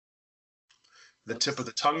The tip of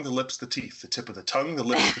the tongue, the lips, the teeth. The tip of the tongue, the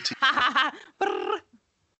lips, the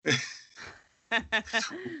teeth.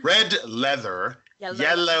 Red leather,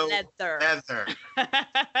 yellow leather.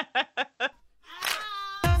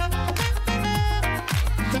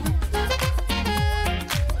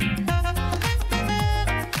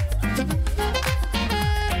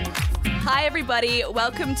 Hi everybody,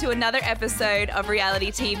 welcome to another episode of Reality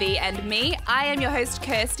TV and Me. I am your host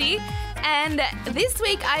Kirsty, and this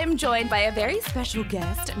week I am joined by a very special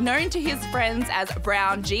guest known to his friends as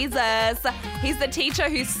Brown Jesus. He's the teacher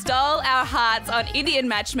who stole our hearts on Indian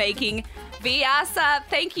matchmaking. Vyasa,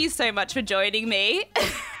 thank you so much for joining me.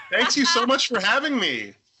 Thanks you so much for having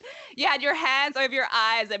me. You had your hands over your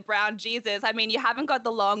eyes at Brown Jesus. I mean, you haven't got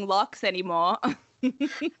the long locks anymore.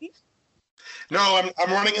 No,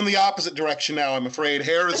 I'm running in the opposite direction now, I'm afraid.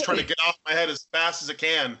 Hair is trying to get off my head as fast as it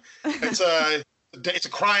can. It's a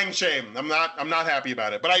crying shame. I'm not happy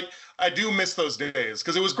about it. But I do miss those days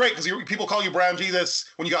because it was great because people call you Brown Jesus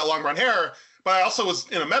when you got long brown hair, but I also was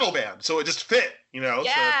in a metal band, so it just fit, you know?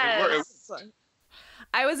 Yes. So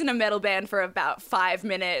I was in a metal band for about 5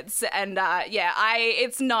 minutes, and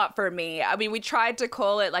it's not for me. I mean, we tried to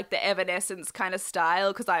call it like the Evanescence kind of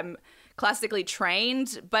style because I'm classically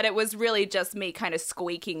trained, but it was really just me kind of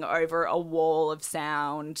squeaking over a wall of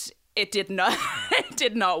sound. It did not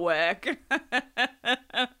work.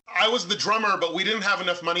 I was the drummer, but we didn't have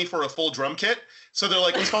enough money for a full drum kit. So they're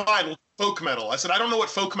like, it's fine, folk metal. I said, I don't know what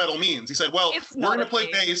folk metal means. He said, well, we're going to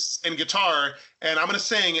play bass and guitar, and I'm going to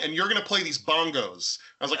sing, and you're going to play these bongos.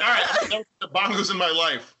 I was like, all right, I haven't done the bongos in my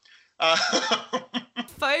life.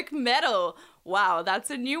 Folk metal. Wow,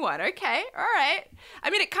 that's a new one. Okay, all right.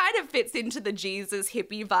 I mean, it kind of fits into the Jesus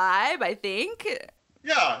hippie vibe, I think.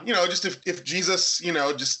 Yeah, just if Jesus,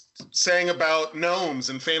 just sang about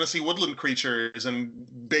gnomes and fantasy woodland creatures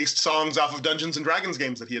and based songs off of Dungeons and Dragons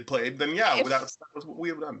games that he had played, then that was what we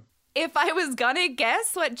have done. If I was gonna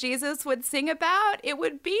guess what Jesus would sing about, it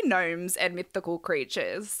would be gnomes and mythical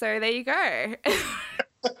creatures. So there you go.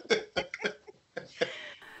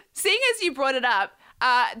 Seeing as you brought it up,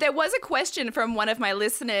 there was a question from one of my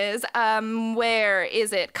listeners. Where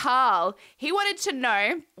is it? Carl. He wanted to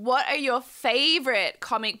know, what are your favorite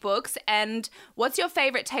comic books and what's your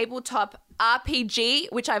favorite tabletop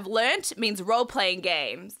RPG, which I've learnt means role-playing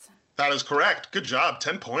games. That is correct. Good job.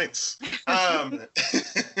 10 points.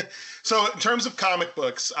 So in terms of comic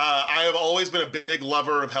books, I have always been a big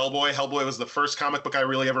lover of Hellboy. Hellboy was the first comic book I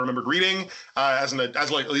really ever remembered reading as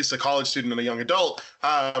at least a college student and a young adult.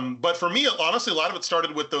 But for me, honestly, a lot of it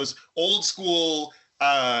started with those old school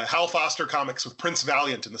Hal Foster comics with Prince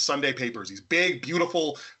Valiant in the Sunday papers. These big,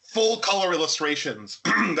 beautiful, full color illustrations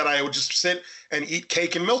that I would just sit and eat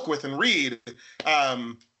cake and milk with and read.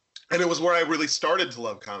 And it was where I really started to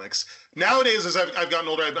love comics. Nowadays, as I've gotten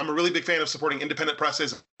older, I'm a really big fan of supporting independent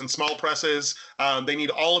presses and small presses. They need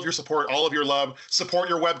all of your support, all of your love. Support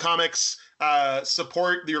your webcomics.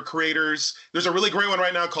 Support your creators. There's a really great one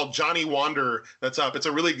right now called Johnny Wander that's up.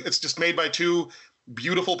 It's just made by two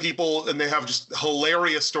beautiful people, and they have just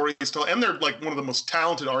hilarious stories to tell. And they're like one of the most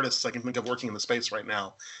talented artists I can think of working in the space right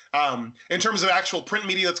now. In terms of actual print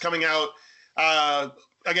media that's coming out,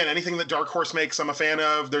 again, anything that Dark Horse makes, I'm a fan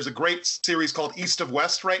of. There's a great series called East of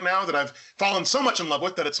West right now that I've fallen so much in love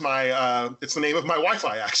with that it's the name of my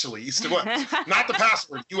Wi-Fi, actually, East of West. Not the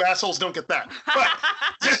password. You assholes don't get that. But,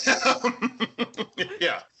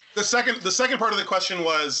 yeah. The second part of the question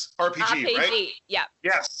was RPG, right? Yeah.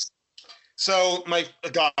 Yes. So, my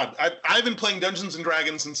God, I've been playing Dungeons and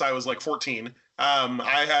Dragons since I was like 14.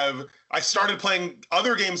 I started playing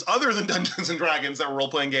other games other than Dungeons and Dragons that were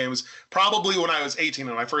role-playing games probably when I was 18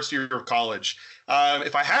 in my first year of college.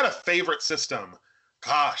 If I had a favorite system,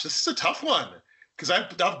 gosh, this is a tough one because I've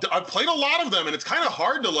played a lot of them, and it's kind of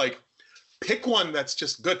hard to pick one that's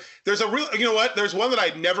just good. There's there's one that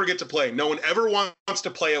I never get to play. No one ever wants to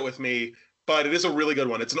play it with me, but it is a really good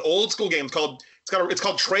one. It's an old school game. It's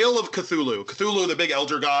called Trail of Cthulhu. Cthulhu, the big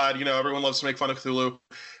elder god. Everyone loves to make fun of Cthulhu.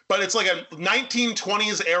 But it's like a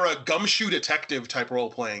 1920s era gumshoe detective type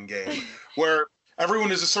role-playing game where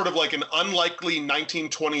everyone is just sort of like an unlikely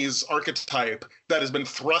 1920s archetype that has been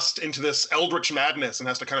thrust into this eldritch madness and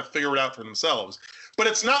has to kind of figure it out for themselves. But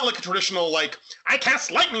it's not like a traditional, I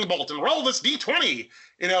cast lightning bolt and roll this D20.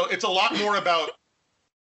 It's a lot more about,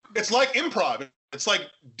 it's like improv. It's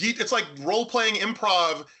like role-playing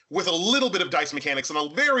improv with a little bit of dice mechanics and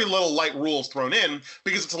a very little light rules thrown in,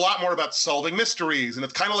 because it's a lot more about solving mysteries, and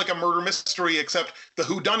it's kind of like a murder mystery, except the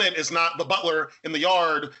whodunit is not the butler in the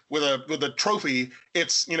yard with a trophy.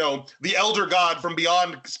 It's the elder god from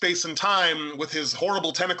beyond space and time with his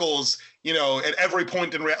horrible tentacles. At every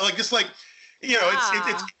point in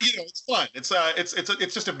It's fun.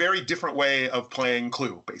 It's just a very different way of playing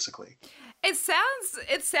Clue, basically. It sounds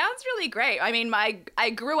really great. I mean, I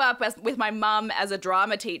grew up with my mum as a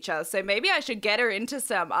drama teacher, so maybe I should get her into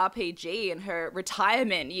some RPG in her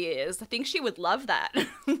retirement years. I think she would love that.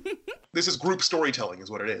 This is group storytelling is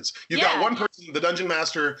what it is. You've got one person, the dungeon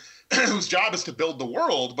master, whose job is to build the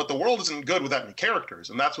world, but the world isn't good without any characters,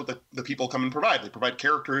 and that's what the people come and provide. They provide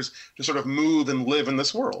characters to sort of move and live in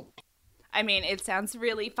this world. I mean, it sounds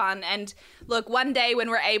really fun. And look, one day when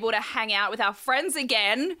we're able to hang out with our friends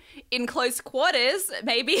again in close quarters,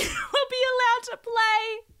 maybe we'll be allowed to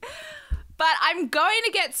play. But I'm going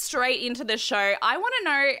to get straight into the show. I want to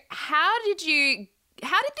know, how did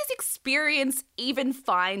this experience even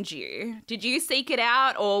find you? Did you seek it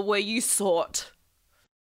out or were you sought?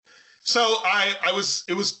 So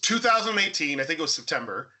it was 2018, I think it was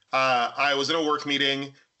September. I was in a work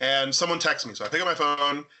meeting and someone texted me. So I pick up my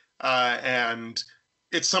phone. And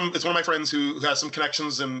it's one of my friends who has some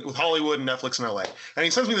connections with Hollywood and Netflix in LA. And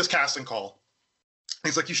he sends me this casting call.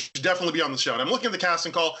 He's like, you should definitely be on the show. And I'm looking at the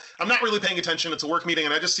casting call. I'm not really paying attention. It's a work meeting.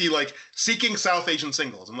 And I just see seeking South Asian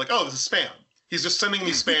singles. I'm like, oh, this is spam. He's just sending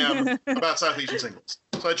me spam about South Asian singles.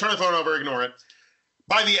 So I turn the phone over, ignore it.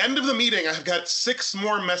 By the end of the meeting, I've got 6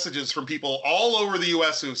 more messages from people all over the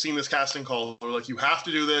US who have seen this casting call. They're like, you have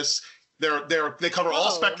to do this. They cover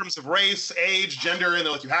all spectrums of race, age, gender, and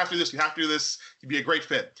they're like, you have to do this, you have to do this, you'd be a great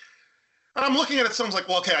fit. And I'm looking at it, someone's like,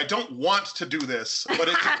 well, okay, I don't want to do this, but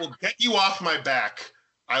if it will get you off my back,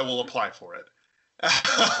 I will apply for it.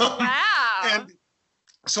 Wow. And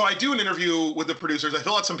so I do an interview with the producers, I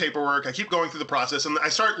fill out some paperwork, I keep going through the process, and I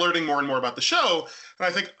start learning more and more about the show, and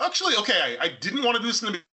I think, actually, okay, I didn't want to do this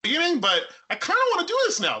in the beginning, but I kind of want to do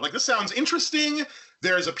this now. This sounds interesting,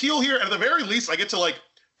 there's appeal here, and at the very least, I get to,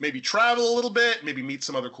 maybe travel a little bit, maybe meet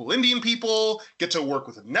some other cool Indian people, get to work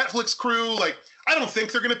with a Netflix crew. I don't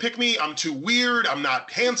think they're going to pick me. I'm too weird. I'm not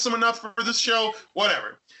handsome enough for this show,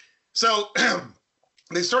 whatever. So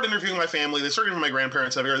they start interviewing my family. They start interviewing my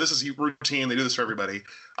grandparents. This is routine. They do this for everybody.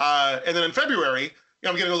 And then in February,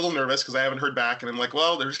 I'm getting a little nervous because I haven't heard back. And I'm like,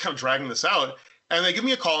 well, they're just kind of dragging this out. And they give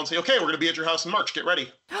me a call and say, okay, we're going to be at your house in March. Get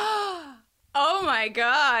ready. Oh my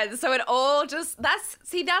God. So it all that's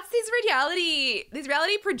these reality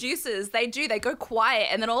producers, they go quiet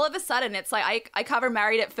and then all of a sudden it's like, I cover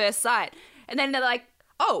Married at First Sight. And then they're like,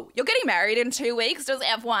 oh, you're getting married in 2 weeks. Just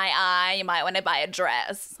FYI, you might want to buy a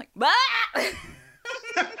dress.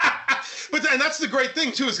 And that's the great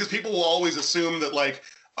thing too, is because people will always assume that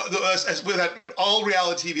all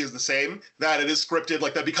reality TV is the same, that it is scripted,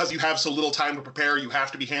 that because you have so little time to prepare, you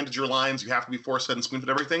have to be handed your lines, you have to be force-fed and spoon-fed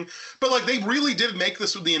everything. But they really did make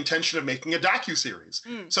this with the intention of making a docuseries.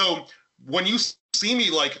 So when you see me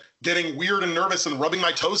getting weird and nervous and rubbing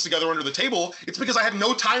my toes together under the table, it's because I had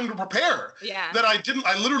no time to prepare. Yeah.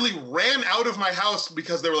 I literally ran out of my house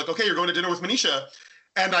because they were like, okay, you're going to dinner with Manisha.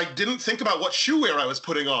 And I didn't think about what shoe wear I was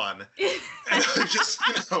putting on. And I just,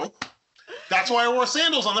 that's why I wore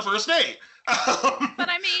sandals on the first date. But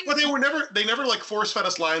I mean, but they never force fed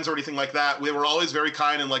us lines or anything like that. They were always very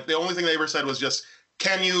kind, and the only thing they ever said was just,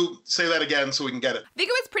 can you say that again so we can get it? I think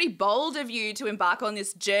it was pretty bold of you to embark on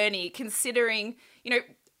this journey, considering,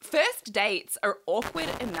 first dates are awkward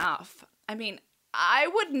enough. I mean, I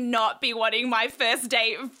would not be wanting my first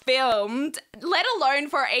date filmed, let alone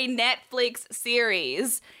for a Netflix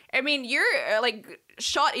series. I mean, you're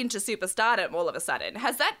shot into superstardom all of a sudden.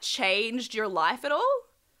 Has that changed your life at all?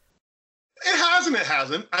 It has and it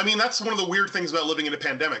hasn't. I mean, that's one of the weird things about living in a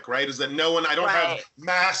pandemic, right? Is that I don't have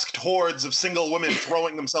masked hordes of single women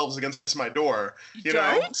throwing themselves against my door. You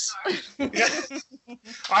know? Yeah.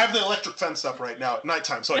 I have the electric fence up right now at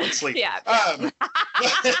nighttime so I can sleep. Yeah.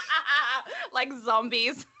 Like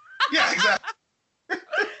zombies. Yeah, exactly.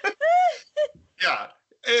 Yeah.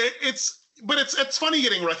 But it's funny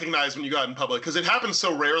getting recognized when you go out in public because it happens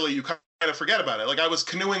so rarely you kind of forget about it. I was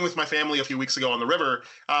canoeing with my family a few weeks ago on the river,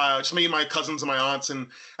 just me and my cousins and my aunts, and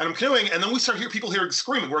I'm canoeing, and then we start people hearing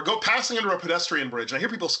screaming. We're passing under a pedestrian bridge, and I hear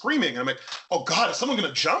people screaming, and I'm like, oh God, is someone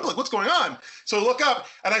gonna jump? What's going on? So I look up,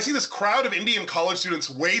 and I see this crowd of Indian college students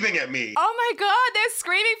waving at me. Oh my God, they're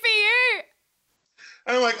screaming for you.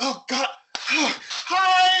 And I'm like, oh God.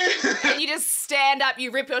 Hi! And you just stand up,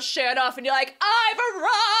 you rip your shirt off, and you're like, I've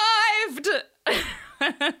arrived!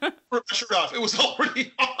 Rip my shirt off. It was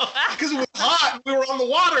already off because it was hot. We were on the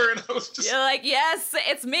water, and I was just. You're like, yes,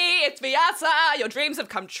 it's me, it's Vyasa. Your dreams have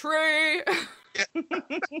come true. Yeah.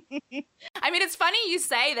 I mean, it's funny you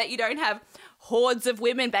say that you don't have hordes of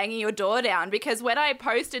women banging your door down, because when I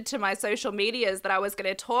posted to my social medias that I was going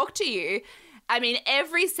to talk to you, I mean,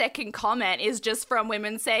 every second comment is just from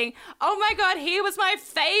women saying, oh my God, he was my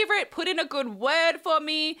favorite. Put in a good word for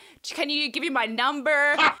me. Can you give me my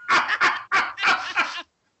number?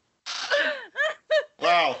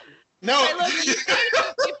 Wow. No. So look,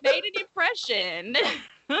 you've made an impression.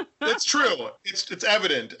 It's true. It's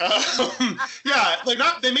evident. Yeah, like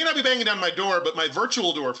they may not be banging down my door, but my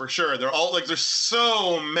virtual door for sure. They're all like, there's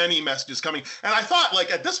so many messages coming, and I thought like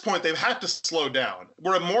at this point they've had to slow down.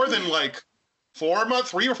 We're more than like 3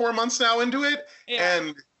 or 4 months now into it,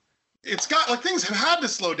 and it's got like things have had to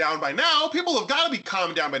slow down by now. People have got to be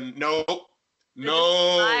calmed down, but no.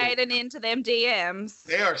 Sliding into them DMs.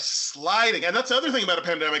 They are sliding, and that's the other thing about a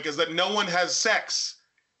pandemic is that no one has sex.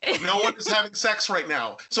 No one is having sex right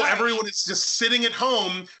now. So everyone is just sitting at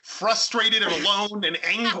home, frustrated and alone and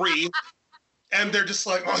angry. And they're just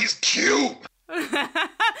like, oh, he's cute.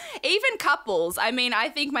 Even couples. I mean, I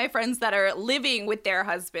think my friends that are living with their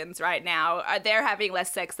husbands right now, they're having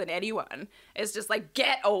less sex than anyone. It's just like,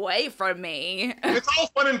 get away from me. It's all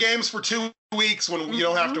fun and games for 2 weeks when you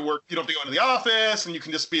don't have to work. You don't have to go into the office, and you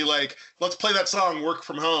can just be like, let's play that song, Work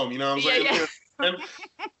From Home. You know what I'm saying? Yeah.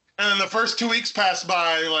 And then the first 2 weeks pass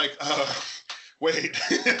by, like, wait.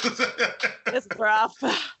 It's rough.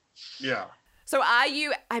 Yeah. So are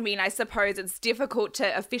you, I mean, I suppose it's difficult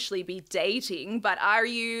to officially be dating, but are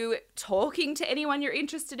you talking to anyone you're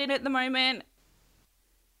interested in at the moment?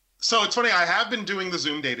 So it's funny, I have been doing the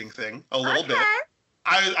Zoom dating thing a little bit.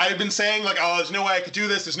 I've been saying, like, oh, there's no way I could do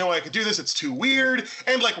this. There's no way I could do this. It's too weird.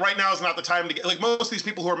 And, like, right now is not the time to get, like, most of these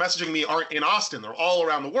people who are messaging me aren't in Austin. They're all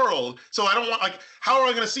around the world. So I don't want, like, how are I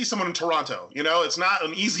going to see someone in Toronto? You know, it's not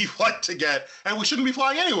an easy flight to get, and we shouldn't be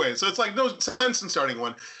flying anyway. So it's, like, no sense in starting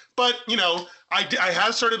one. But, you know, I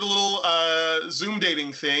have started a little Zoom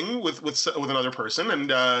dating thing with another person,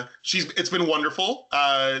 and it's been wonderful.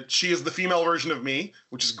 She is the female version of me,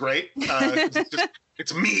 which is great.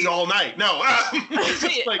 It's me all night. No,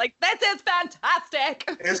 like that sounds fantastic.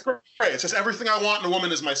 It's great. It's just everything I want in a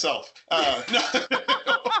woman is myself.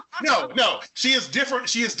 No. She is different.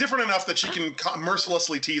 She is different enough that she can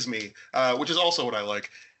mercilessly tease me, which is also what I like.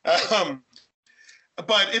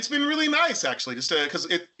 But it's been really nice, actually, just because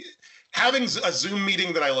having a Zoom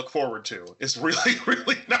meeting that I look forward to is really,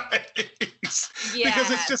 really nice. Yeah. Because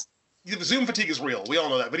it's just, Zoom fatigue is real. We all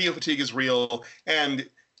know that. Video fatigue is real. And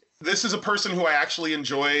this is a person who I actually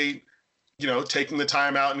enjoy, you know, taking the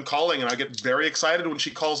time out and calling. And I get very excited when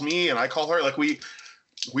she calls me and I call her. Like, we've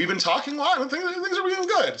been talking a lot and things are really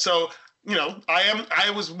good. So, you know,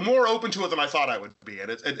 I was more open to it than I thought I would be.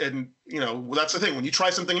 And you know, that's the thing. When you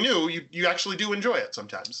try something new, you actually do enjoy it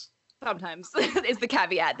sometimes. Sometimes is the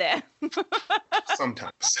caveat there.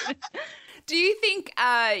 Sometimes. Do you think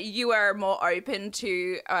you are more open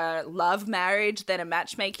to love marriage than a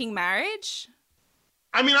matchmaking marriage?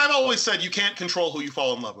 I mean, I've always said you can't control who you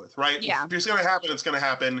fall in love with, right? Yeah. If it's going to happen, it's going to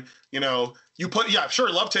happen. You know,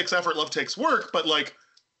 sure, love takes effort, love takes work, but like,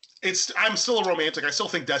 I'm still a romantic. I still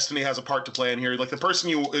think destiny has a part to play in here. Like, the person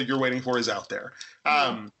you're waiting for is out there.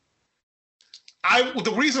 Mm-hmm.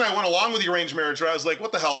 The reason I went along with the arranged marriage, I was like,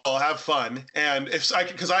 what the hell, I'll have fun. And if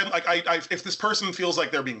this person feels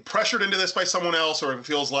like they're being pressured into this by someone else, or if it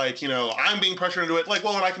feels like, you know, I'm being pressured into it, like,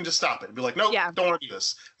 well, then I can just stop it and be like, nope, don't want to do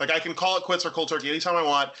this. Like, I can call it quits or cold turkey anytime I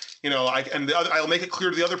want, you know, I'll make it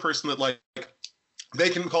clear to the other person that, like,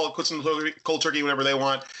 they can call it quits and cold turkey whenever they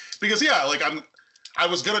want. Because, yeah, like, I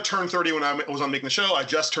was going to turn 30 when I was on Making the Show. I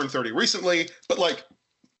just turned 30 recently, but, like,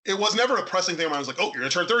 it was never a pressing thing where I was like, oh, you're going to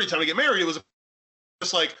turn 30, time to get married. It was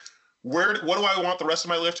just like, what do I want the rest of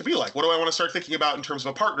my life to be like? What do I want to start thinking about in terms of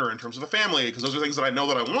a partner, in terms of a family? Because those are things that I know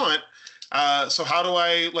that I want. So how do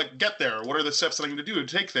I, like, get there? What are the steps that I need to do to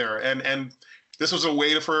take there? And this was a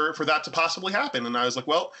way for that to possibly happen. And I was like,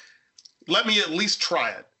 well, let me at least try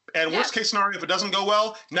it. And worst case scenario, if it doesn't go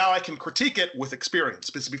well, now I can critique it with experience.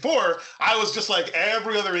 Because before, I was just like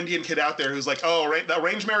every other Indian kid out there who's like, oh, right, the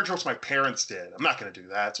arranged marriage was what my parents did. I'm not going to do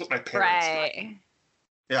that. It's what my parents did.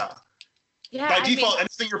 Yeah. Yeah, by default,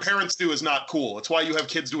 anything your parents do is not cool. It's why you have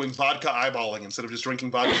kids doing vodka eyeballing instead of just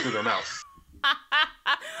drinking vodka through their mouth.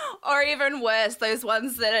 Or even worse, those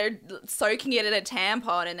ones that are soaking it in a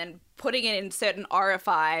tampon and then putting it in certain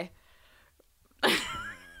orifice. I'm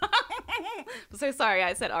so sorry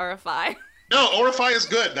I said orifice. No, orifice is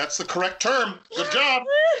good. That's the correct term. Good job.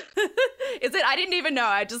 Is it? I didn't even know.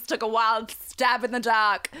 I just took a wild stab in the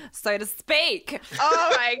dark, so to speak.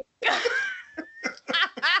 Oh my God.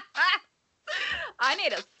 I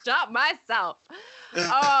need to stop myself.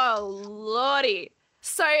 Oh, Lordy.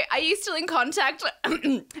 So are you still in contact?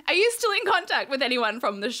 With anyone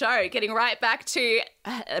from the show? Getting right back to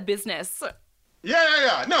business.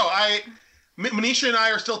 Yeah. No, Manisha and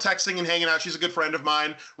I are still texting and hanging out. She's a good friend of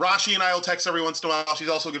mine. Rashi and I will text every once in a while. She's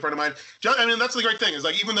also a good friend of mine. I mean, that's the great thing is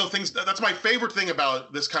like, even though that's my favorite thing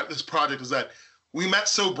about this project is that we met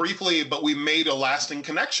so briefly, but we made a lasting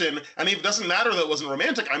connection. And it doesn't matter that it wasn't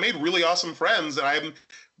romantic. I made really awesome friends, and I'm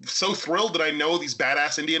so thrilled that I know these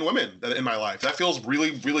badass Indian women in my life. That feels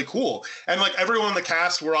really, really cool. And like everyone in the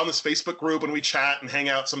cast, we're on this Facebook group and we chat and hang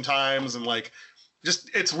out sometimes. And like,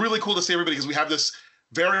 it's really cool to see everybody because we have this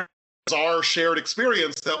very bizarre shared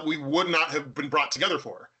experience that we would not have been brought together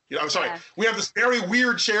for. I'm sorry. Yeah. We have this very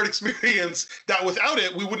weird shared experience that without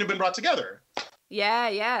it, we wouldn't have been brought together.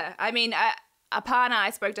 Yeah. I mean, Aparna, I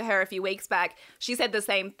spoke to her a few weeks back. She said the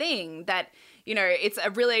same thing, that, it's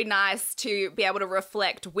really nice to be able to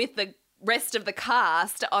reflect with the rest of the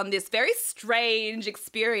cast on this very strange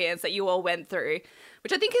experience that you all went through,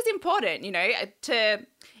 which I think is important,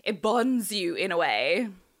 it bonds you in a way.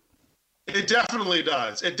 It definitely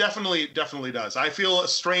does. It definitely does. I feel a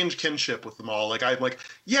strange kinship with them all. Like, I'm like,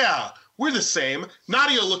 yeah, we're the same.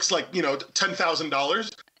 Nadia looks like,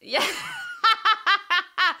 $10,000. Yeah.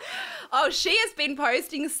 Oh, she has been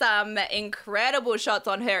posting some incredible shots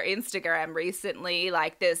on her Instagram recently,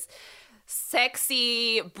 like this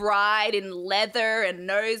sexy bride in leather and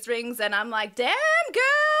nose rings. And I'm like, damn,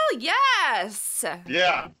 girl, yes.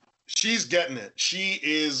 Yeah, she's getting it. She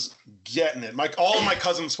is getting it. All of my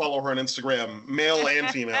cousins follow her on Instagram, male and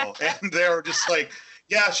female. And they're just like,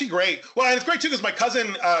 yeah, she's great. Well, and it's great, too, because my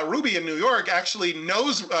cousin Ruby in New York actually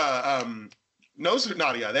knows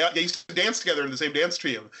Nadia. They used to dance together in the same dance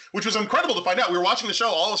team, which was incredible to find out. We were watching the show.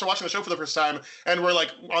 All of us are watching the show for the first time, and we're like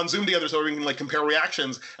on Zoom together so we can like compare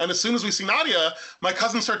reactions. And as soon as we see Nadia, my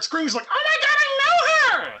cousin starts screaming. He's like, "Oh my God, I know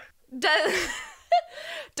her!"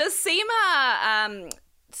 Does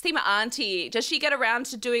Seema Auntie, does she get around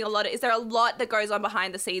to doing is there a lot that goes on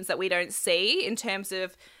behind the scenes that we don't see in terms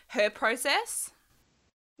of her process?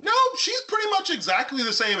 No, she's pretty much exactly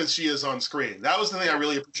the same as she is on screen. That was the thing I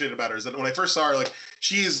really appreciated about her, is that when I first saw her, like,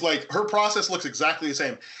 she's like, her process looks exactly the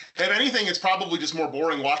same. If anything, it's probably just more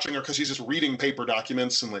boring watching her because she's just reading paper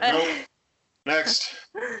documents and like, nope, next,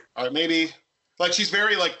 all right, maybe. Like, she's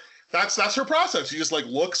very like, that's her process. She just like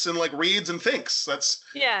looks and like reads and thinks. That's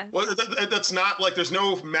not like, there's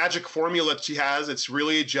no magic formula that she has. It's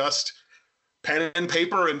really just pen and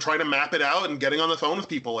paper and trying to map it out and getting on the phone with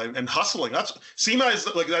people and hustling. Seema is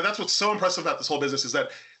like, that's what's so impressive about this whole business, is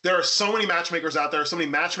that there are so many matchmakers out there, so many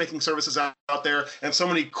matchmaking services out there, and so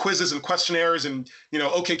many quizzes and questionnaires and,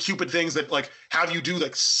 OkCupid things that like have you do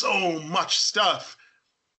like so much stuff.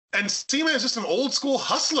 And Seema is just an old school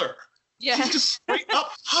hustler. Yeah. She's just straight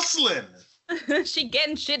up hustling. She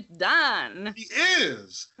getting shit done. She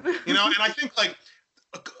is, and I think like,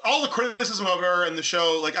 all the criticism of her and the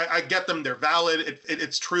show, like, I get them. They're valid.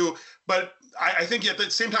 It's true. But I think at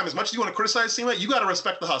the same time, as much as you want to criticize Seema, you got to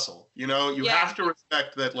respect the hustle. You have to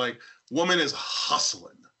respect that, like, woman is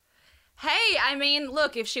hustling. Hey, I mean,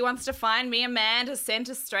 look, if she wants to find me a man to send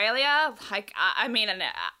to Australia, like, I'm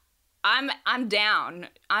down.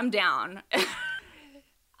 I'm down.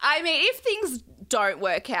 I mean, if things don't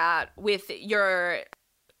work out with your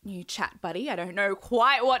new chat buddy, I don't know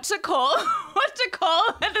quite what to call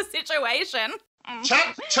the situation.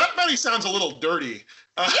 Chat buddy sounds a little dirty.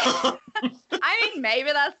 I mean, maybe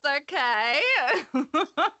that's okay.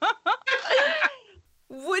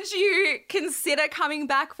 Would you consider coming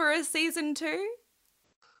back for a season 2?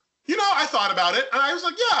 I thought about it, and I was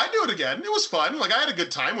like, yeah, I'd do it again. It was fun. Like, I had a good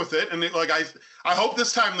time with it, and I hope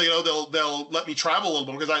this time, they'll let me travel a little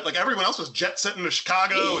bit, because like everyone else was jet setting to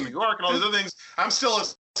Chicago and New York and all these other things. I'm still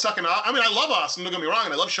sucking off. I mean, I love Austin, don't get me wrong,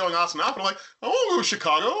 and I love showing Austin off, but I'm like, I want to go to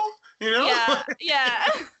Chicago, Yeah.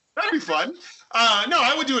 That'd be fun. No,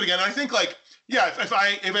 I would do it again. I think, like, yeah, if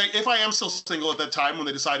I am still single at that time when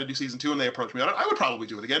they decide to do season 2 and they approach me on it, I would probably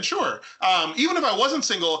do it again, sure. Even if I wasn't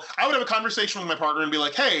single, I would have a conversation with my partner and be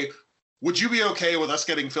like, hey, would you be okay with us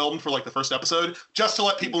getting filmed for like the first episode, just to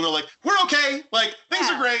let people know, like, we're okay, like, things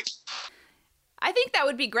are great. I think that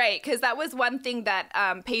would be great, because that was one thing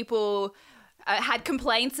that people had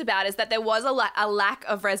complaints about, is that there was a lack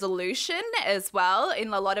of resolution as well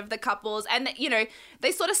in a lot of the couples. And,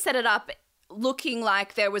 they sort of set it up looking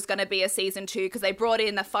like there was going to be a season 2, because they brought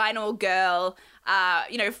in the final girl,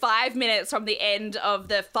 5 minutes from the end of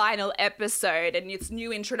the final episode, and it's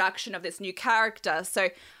new introduction of this new character. So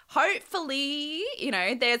hopefully,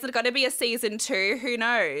 there's going to be a season 2. Who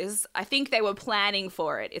knows? I think they were planning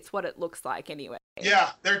for it. It's what it looks like anyway. Yeah,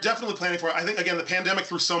 they're definitely planning for it. I think, again, the pandemic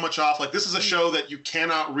threw so much off. Like, this is a show that you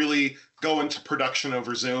cannot really go into production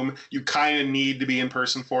over Zoom. You kind of need to be in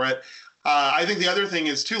person for it. I think the other thing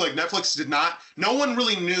is, too, like, Netflix no one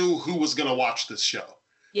really knew who was going to watch this show.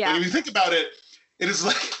 Yeah. Like, if you think about it, it is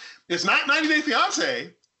like, it's not 90 Day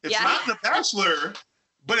Fiancé, it's not The Bachelor,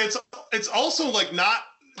 but it's also like not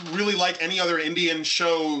really like any other Indian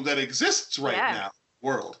show that exists right now.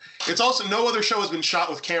 World. It's also, no other show has been shot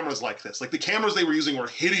with cameras like this. Like, the cameras they were using were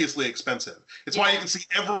hideously expensive. It's why you can see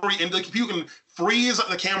like, you can freeze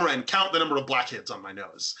the camera and count the number of blackheads on my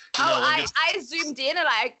nose. I zoomed in and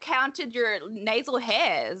I counted your nasal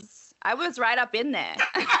hairs. I was right up in there.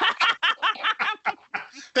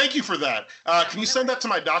 Thank you for that. Can you send that to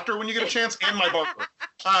my doctor when you get a chance, and my barber?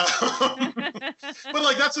 But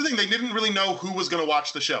like, that's the thing. They didn't really know who was going to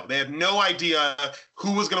watch the show. They had no idea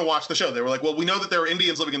who was going to watch the show. They were like, well, we know that there are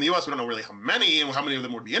Indians living in the U.S. We don't know really how many and how many of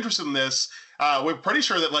them would be interested in this. We're pretty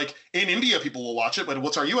sure that like in India people will watch it, but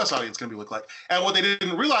what's our U.S. audience going to look like? And what they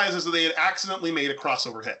didn't realize is that they had accidentally made a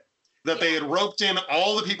crossover hit. That they had roped in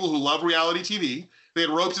all the people who love reality TV. They had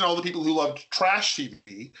roped in all the people who loved trash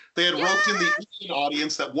TV. They had roped in the Indian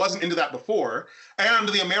audience that wasn't into that before, and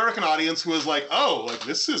the American audience who was like, oh, like,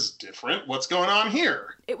 this is different. What's going on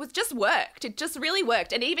here? It was just worked. It just really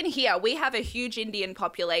worked. And even here, we have a huge Indian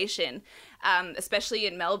population, especially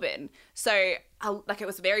in Melbourne. So, like, it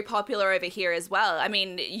was very popular over here as well. I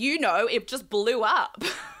mean, it just blew up.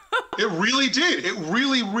 It really did. It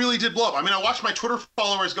really, really did blow up. I mean, I watched my Twitter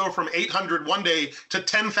followers go from 800 one day to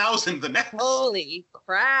 10,000 the next. Holy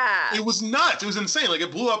crap. It was nuts. It was insane. Like,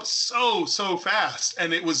 it blew up so fast.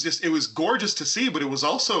 And it was gorgeous to see, but it was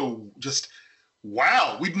also just,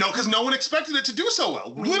 wow. Because no one expected it to do so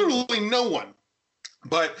well. Literally no one.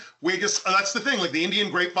 But that's the thing. Like, the Indian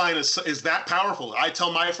grapevine is that powerful. I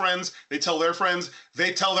tell my friends, they tell their friends,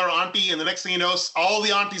 they tell their auntie, and the next thing you know, all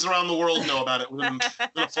the aunties around the world know about it in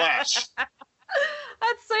a flash.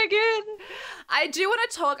 That's so good. I do want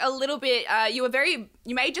to talk a little bit.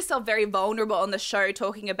 You made yourself very vulnerable on the show,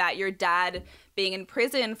 talking about your dad being in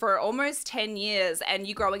prison for almost 10 years and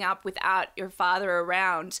you growing up without your father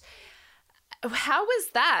around. How was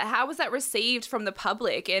that? How was that received from the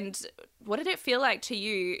public? And what did it feel like for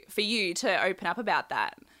you to open up about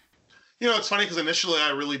that? It's funny because initially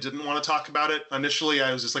I really didn't want to talk about it. Initially,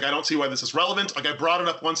 I was just like, I don't see why this is relevant. Like, I brought it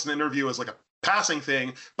up once in an interview as like a passing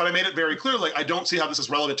thing, but I made it very clear, like, I don't see how this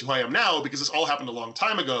is relevant to who I am now because this all happened a long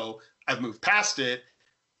time ago. I've moved past it.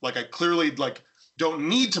 Like, I clearly don't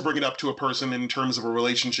need to bring it up to a person in terms of a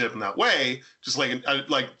relationship in that way. Just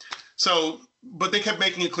but they kept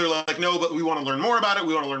making it clear, like, no, but we want to learn more about it.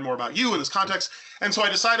 We want to learn more about you in this context. And so I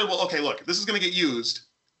decided, well, okay, look, this is going to get used.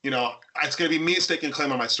 It's going to be me staking a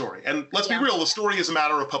claim on my story. And let's be real, the story is a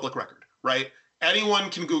matter of public record, right?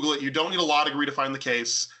 Anyone can Google it. You don't need a law degree to find the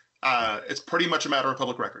case. It's pretty much a matter of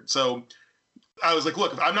public record. So I was like,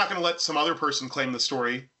 look, I'm not going to let some other person claim the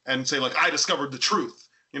story and say, like, I discovered the truth,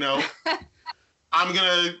 I'm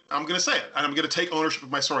gonna say it, and I'm gonna take ownership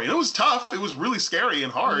of my story. And it was tough. It was really scary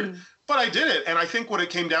and hard, but I did it. And I think what it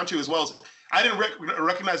came down to as well is I didn't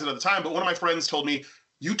recognize it at the time, but one of my friends told me,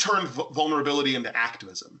 you turned vulnerability into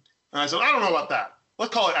activism. And I said, I don't know about that.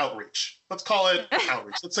 Let's call it outreach. Let's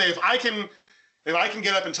say if I can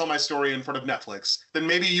get up and tell my story in front of Netflix, then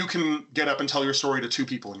maybe you can get up and tell your story to two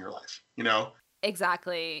people in your life,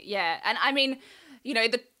 Exactly. Yeah. And I mean,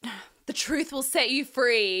 the truth will set you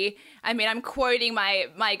free. I mean, I'm quoting my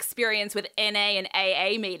experience with NA and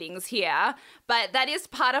AA meetings here, but that is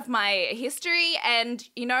part of my history. And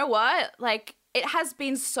you know what? Like, it has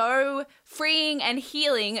been so freeing and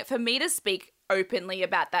healing for me to speak openly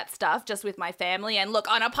about that stuff just with my family and look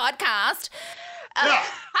on a podcast. Yeah.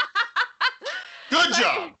 Good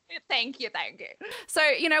job. Thank you. So,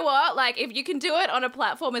 you know what? Like, if you can do it on a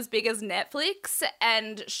platform as big as Netflix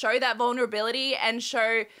and show that vulnerability and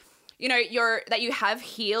show, that you have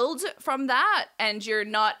healed from that and you're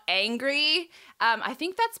not angry, I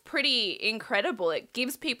think that's pretty incredible. It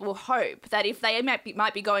gives people hope that if they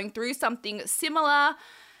might be going through something similar,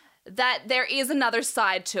 that there is another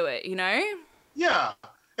side to it, Yeah.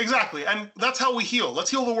 Exactly. And that's how we heal. Let's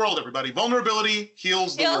heal the world, everybody. Vulnerability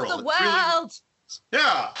heals the world. Heals the world.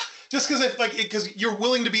 Yeah. Just because you're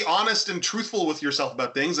willing to be honest and truthful with yourself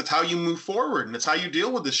about things, it's how you move forward and it's how you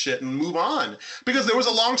deal with this shit and move on. Because there was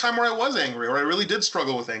a long time where I was angry, or I really did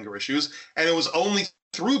struggle with anger issues. And it was only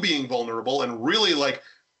through being vulnerable and really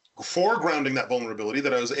foregrounding that vulnerability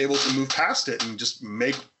that I was able to move past it and just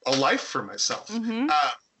make a life for myself. Mm-hmm.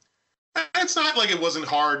 It's not like it wasn't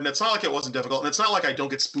hard, and it's not like it wasn't difficult, and it's not like I don't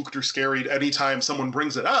get spooked or scared anytime someone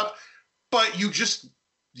brings it up, but you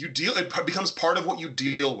deal, it becomes part of what you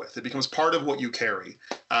deal with. It becomes part of what you carry.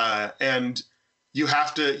 And you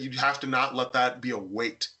have to not let that be a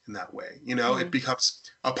weight in that way. It becomes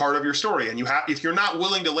a part of your story. And if you're not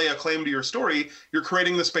willing to lay a claim to your story, you're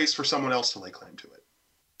creating the space for someone else to lay claim to it.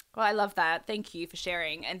 Well, I love that. Thank you for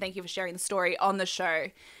sharing, and thank you for sharing the story on the show.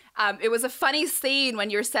 It was a funny scene when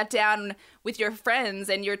you're sat down with your friends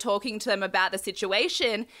and you're talking to them about the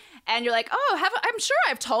situation, and you're like, "Oh, I'm sure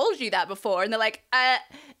I've told you that before," and they're like,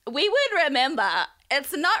 "We would remember.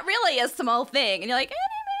 It's not really a small thing," and you're like,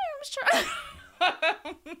 "I'm sure."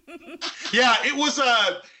 Yeah, it was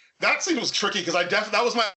that scene was tricky because that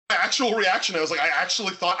was my actual reaction. I was like, I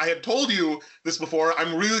actually thought I had told you this before.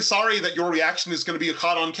 I'm really sorry that your reaction is going to be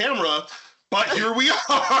caught on camera, but here we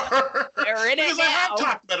are. Because I have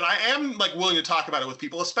talked about it. I am like willing to talk about it with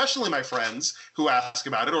people, especially my friends who ask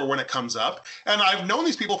about it or when it comes up. And I've known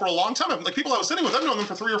these people for a long time. Like people I was sitting with, I've known them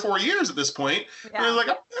for 3 or 4 years at this point. Yeah. And I was like,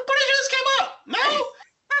 I'm pretty sure this came up. No?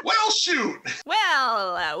 Well, shoot.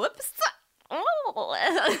 Well, whoops. Oh.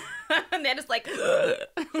 And they're just like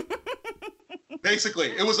basically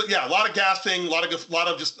it was a lot of gasping, a lot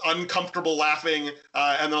of just uncomfortable laughing,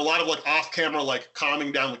 and then a lot of like off camera like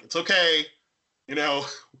calming down, like it's okay,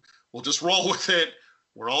 we'll just roll with it,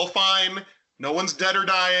 we're all fine, no one's dead or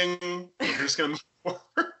dying, we're just gonna move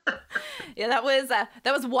forward. Yeah, that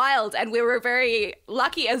was wild, and we were very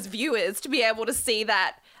lucky as viewers to be able to see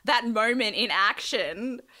that moment in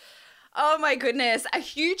action. Oh my goodness. A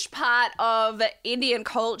huge part of Indian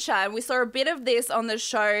culture, and we saw a bit of this on the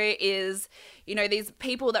show, is, these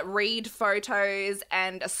people that read photos,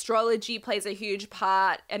 and astrology plays a huge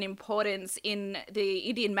part and importance in the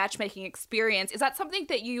Indian matchmaking experience. Is that something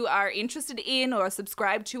that you are interested in or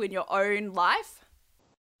subscribe to in your own life?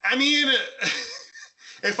 I mean,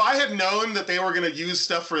 if I had known that they were going to use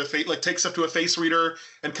stuff for take stuff to a face reader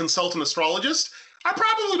and consult an astrologist, I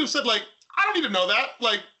probably would have said, like, I don't need to know that.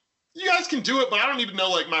 Like, you guys can do it, but I don't need to know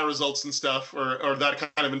like my results and stuff or that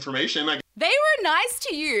kind of information. They were nice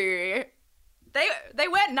to you. They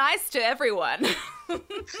weren't nice to everyone.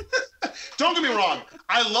 Don't get me wrong.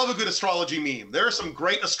 I love a good astrology meme. There are some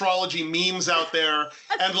great astrology memes out there,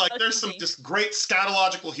 and like there's some just great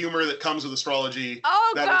scatological humor that comes with astrology.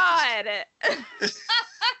 Oh God.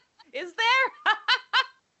 Is there?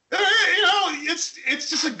 It's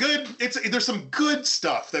just there's some good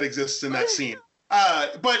stuff that exists in that scene.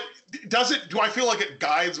 But do I feel like it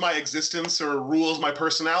guides my existence or rules my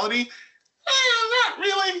personality? Not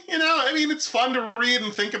really. I mean, it's fun to read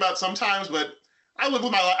and think about sometimes, but I live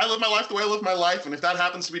my life the way I live my life. And if that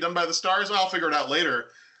happens to be done by the stars, I'll figure it out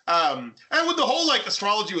later. And with the whole like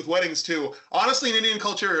astrology with weddings too, honestly, in Indian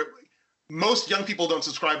culture, most young people don't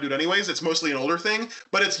subscribe to it anyways. It's mostly an older thing,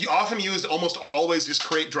 but it's often used almost always just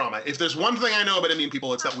create drama. If there's one thing I know about Indian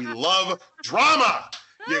people, it's that we love drama.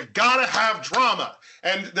 You gotta have drama,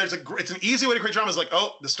 and it's an easy way to create drama. Is like,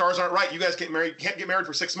 oh, the stars aren't right. You guys can't get married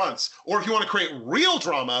for 6 months. Or if you want to create real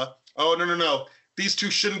drama, oh no, these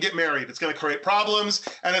two shouldn't get married. It's gonna create problems.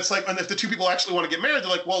 And it's like, and if the two people actually want to get married,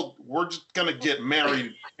 they're like, well, we're just gonna get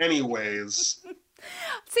married anyways.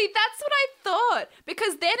 See, that's what I thought,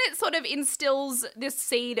 because then it sort of instills this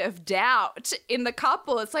seed of doubt in the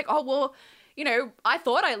couple. It's like, oh well, I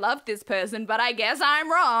thought I loved this person, but I guess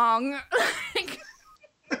I'm wrong.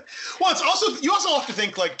 Well, you also have to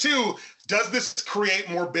think like too, does this create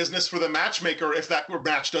more business for the matchmaker if that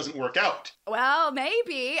match doesn't work out? Well,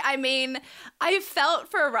 maybe. I mean, I felt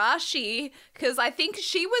for Rashi because I think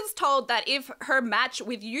she was told that if her match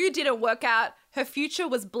with you didn't work out, her future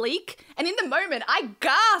was bleak. And in the moment, I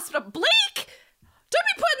gasped, bleak? Don't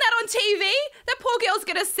be putting that on TV. That poor girl's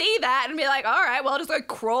going to see that and be like, all right, well, I'll just go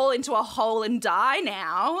crawl into a hole and die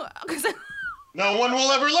now. No one will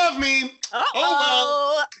ever love me. Oh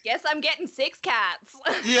well. Guess I'm getting 6 cats.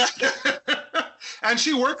 Yeah. And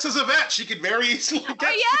she works as a vet. She could very easily get... Oh,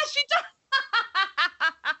 yeah, she does.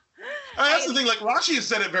 That's the thing. Like, Rashi has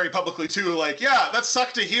said it very publicly, too. Like, yeah, that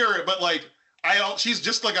sucked to hear, but, like, she's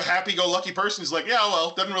just, like, a happy-go-lucky person. She's like, yeah,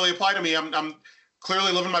 well, doesn't really apply to me. I'm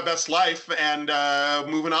clearly living my best life and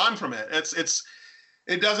moving on from it.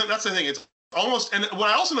 It doesn't... That's the thing. It's almost, and what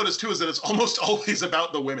I also noticed too is that it's almost always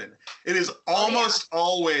about the women. It is almost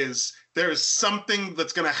always there is something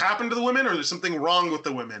that's going to happen to the women, or there's something wrong with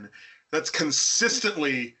the women. That's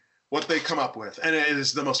consistently what they come up with, and it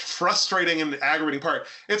is the most frustrating and aggravating part.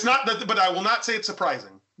 It's not that, but I will not say it's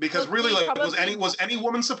surprising, because really, like, was any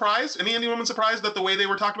woman surprised? Any Indian woman surprised that the way they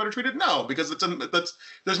were talked about or treated? No, because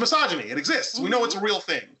there's misogyny. It exists. Mm-hmm. We know it's a real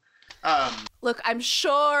thing. Look, I'm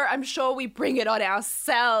sure we bring it on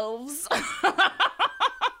ourselves.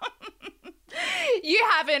 You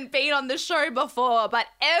haven't been on the show before, but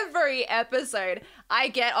every episode I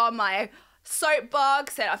get on my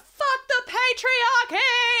soapbox and I fuck the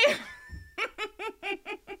patriarchy.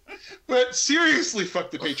 But seriously,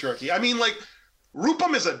 fuck the patriarchy. I mean, like,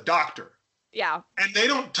 Rupam is a doctor. Yeah. And they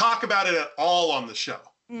don't talk about it at all on the show.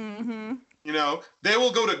 Mm-hmm. You know, they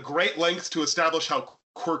will go to great lengths to establish how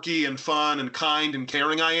quirky and fun and kind and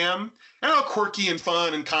caring I am, and how quirky and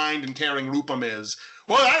fun and kind and caring Rupam is.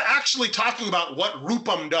 Well, I'm actually talking about what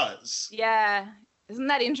Rupam does. Yeah. Isn't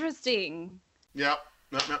that interesting? Yep.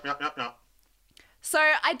 Yep. So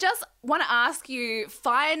I just want to ask you,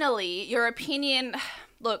 finally, your opinion.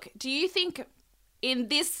 Look, do you think in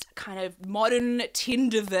this kind of modern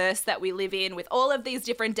Tinderverse that we live in with all of these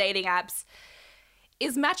different dating apps,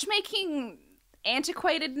 is matchmaking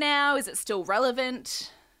antiquated now? Is it still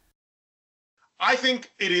relevant? I think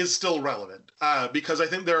it is still relevant because I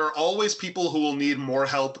think there are always people who will need more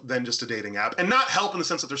help than just a dating app. And not help in the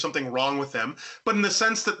sense that there's something wrong with them, but in the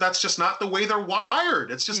sense that that's just not the way they're wired.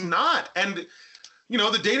 It's just not. And, you know,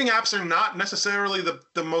 the dating apps are not necessarily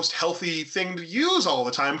the most healthy thing to use all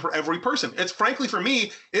the time for every person. It's frankly, for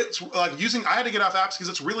me, it's like I had to get off apps because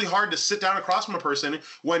it's really hard to sit down across from a person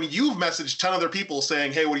when you've messaged 10 other people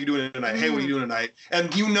saying, hey, what are you doing tonight? Hey, what are you doing tonight?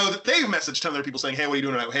 And you know that they've messaged 10 other people saying, hey, what are you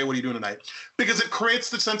doing tonight? Hey, what are you doing tonight? Because it creates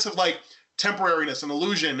the sense of like temporariness and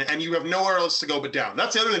illusion, and you have nowhere else to go but down.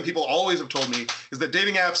 That's the other thing people always have told me is that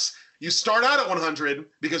dating apps, you start out at 100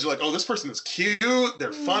 because you're like, oh, this person is cute,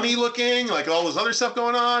 they're funny looking, like all this other stuff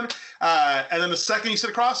going on. And then the second you sit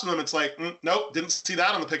across from them, it's like, nope, didn't see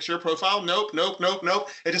that on the picture profile. Nope.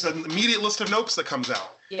 It's just an immediate list of nopes that comes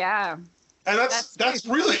out. Yeah. And that's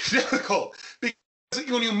really difficult because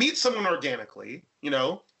when you meet someone organically, you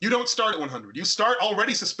know, you don't start at 100. You start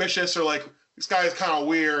already suspicious or like, this guy is kind of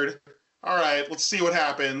weird. All right, let's see what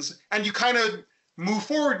happens. And you kind of move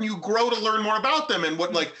forward and you grow to learn more about them, and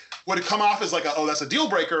what would come off as like oh, that's a deal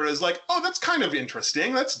breaker is like, oh, that's kind of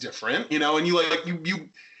interesting, that's different, you know, and you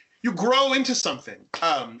grow into something.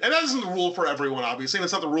 And that isn't the rule for everyone, obviously, and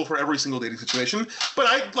it's not the rule for every single dating situation, but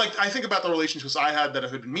I think about the relationships I had that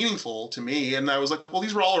have been meaningful to me, and I was like, well,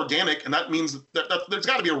 these were all organic, and that means that there's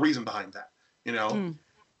got to be a reason behind that, you know.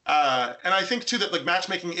 And I think too that like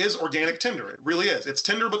matchmaking is organic Tinder. It really is. It's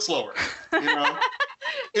Tinder but slower. You know,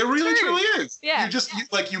 it really truly is. Yeah.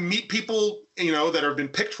 You meet people, you know, that have been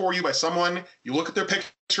picked for you by someone. You look at their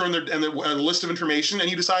picture and their list of information, and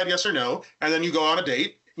you decide yes or no. And then you go on a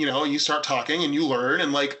date. You know, and you start talking and you learn.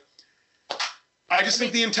 And like, I just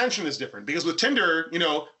think the intention is different because with Tinder, you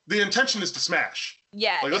know, the intention is to smash.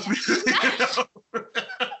 Yeah. Like, let's be, you know? That's such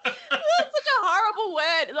a horrible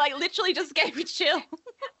word. Like, literally just gave me chill.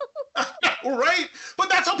 Right? But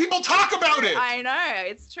that's how people talk about it. I know.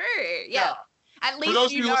 It's true. Yeah. At least for those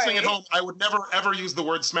of you know. listening at home, I would never, ever use the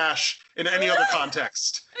word smash in any other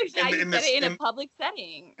context. Yeah, you said it in a public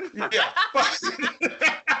setting. Yeah.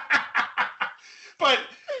 But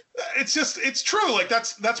it's true. Like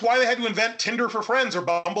that's why they had to invent Tinder for Friends or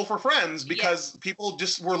Bumble for Friends, because people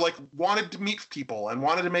just were like wanted to meet people and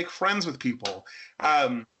wanted to make friends with people.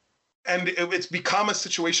 And it's become a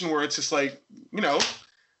situation where it's just like, you know,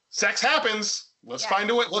 sex happens. Let's find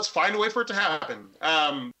a way. Let's find a way for it to happen.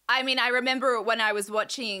 I mean, I remember when I was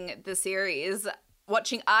watching the series,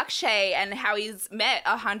 watching Akshay and how he's met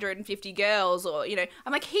 150 girls, or, you know,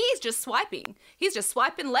 I'm like, he's just swiping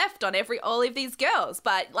left on all of these girls.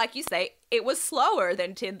 But like you say, it was slower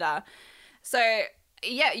than Tinder. So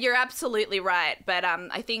yeah, you're absolutely right. But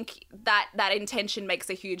I think that intention makes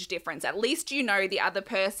a huge difference. At least, you know, the other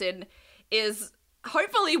person is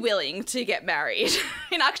hopefully willing to get married.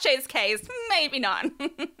 In Akshay's case, maybe not.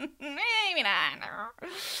 Maybe not.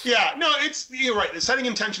 Yeah, no, you're right. Setting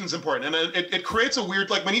intention is important. And it creates a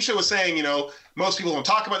weird, like Manisha was saying, you know, most people don't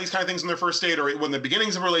talk about these kind of things in their first date or when the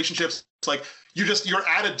beginnings of relationships. It's like you're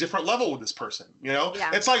at a different level with this person, you know?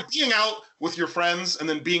 Yeah. It's like being out with your friends and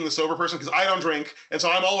then being the sober person, because I don't drink. And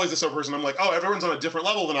so I'm always the sober person. I'm like, oh, everyone's on a different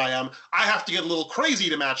level than I am. I have to get a little crazy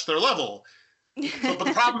to match their level. But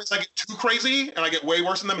the problem is I get too crazy and I get way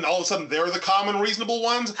worse than them, and all of a sudden they're the common reasonable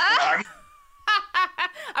ones. I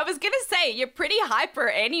was gonna say you're pretty hyper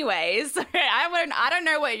anyways. I don't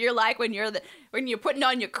know what you're like when you're putting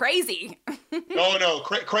on your crazy. Oh no,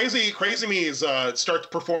 crazy me is start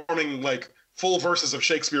performing like full verses of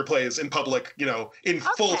Shakespeare plays in public, you know, in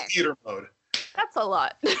full theater mode. That's a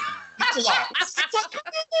lot. That's a lot. That's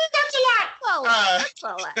a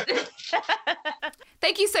lot.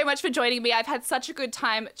 Thank you so much for joining me. I've had such a good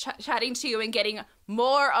time chatting to you and getting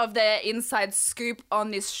more of the inside scoop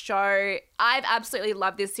on this show. I've absolutely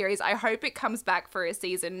loved this series. I hope it comes back for a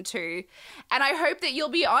season 2. And I hope that you'll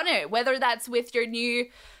be on it, whether that's with your new,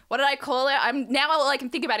 what did I call it? All I can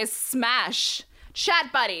think about is Smash.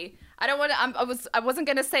 Chat Buddy. I wasn't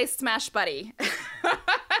going to say Smash Buddy.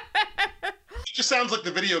 It just sounds like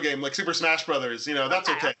the video game, like Super Smash Brothers. You know, that's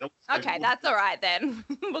okay. Okay, that's all right then.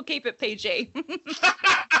 We'll keep it PG.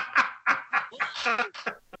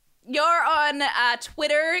 You're on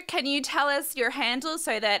Twitter. Can you tell us your handle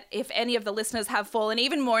so that if any of the listeners have fallen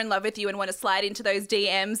even more in love with you and want to slide into those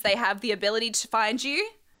DMs, they have the ability to find you?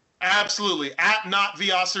 Absolutely.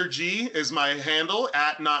 @NotViaserG is my handle,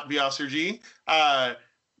 @NotViaserG.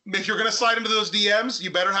 If you're gonna slide into those DMs, you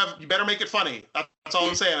better make it funny. That's all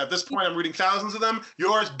I'm saying. At this point, I'm reading thousands of them.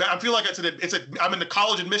 Yours, I feel like I'm in the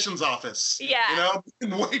college admissions office. Yeah.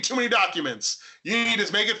 Way too many documents. You need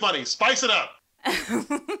to make it funny. Spice it up.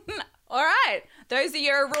 All right. Those are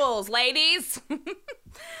your rules, ladies.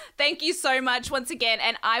 Thank you so much once again,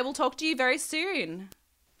 and I will talk to you very soon.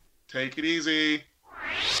 Take it easy.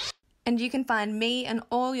 And you can find me and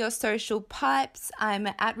all your social pipes. I'm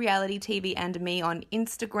at Reality TV and Me on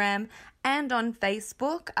Instagram and on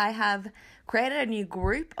Facebook. I have created a new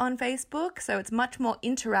group on Facebook, so it's much more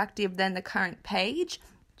interactive than the current page.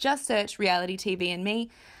 Just search Reality TV and Me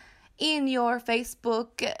in your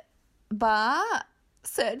Facebook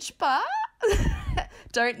search bar.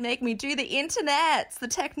 Don't make me do the internets, the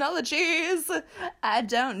technologies. I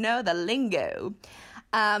don't know the lingo.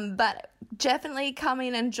 But definitely come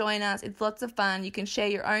in and join us. It's lots of fun. You can share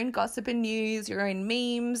your own gossip and news, your own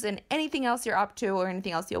memes, and anything else you're up to or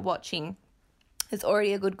anything else you're watching. There's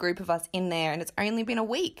already a good group of us in there, and it's only been a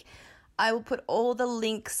week. I will put all the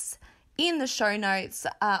links in the show notes,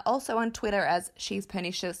 also on Twitter as She's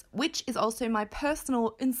Pernicious, which is also my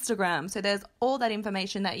personal Instagram. So there's all that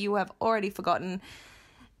information that you have already forgotten.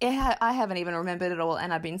 I haven't even remembered it all,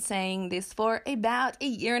 and I've been saying this for about a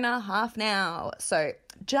year and a half now. So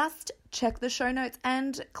just check the show notes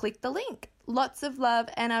and click the link. Lots of love,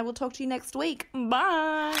 and I will talk to you next week.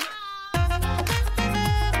 Bye.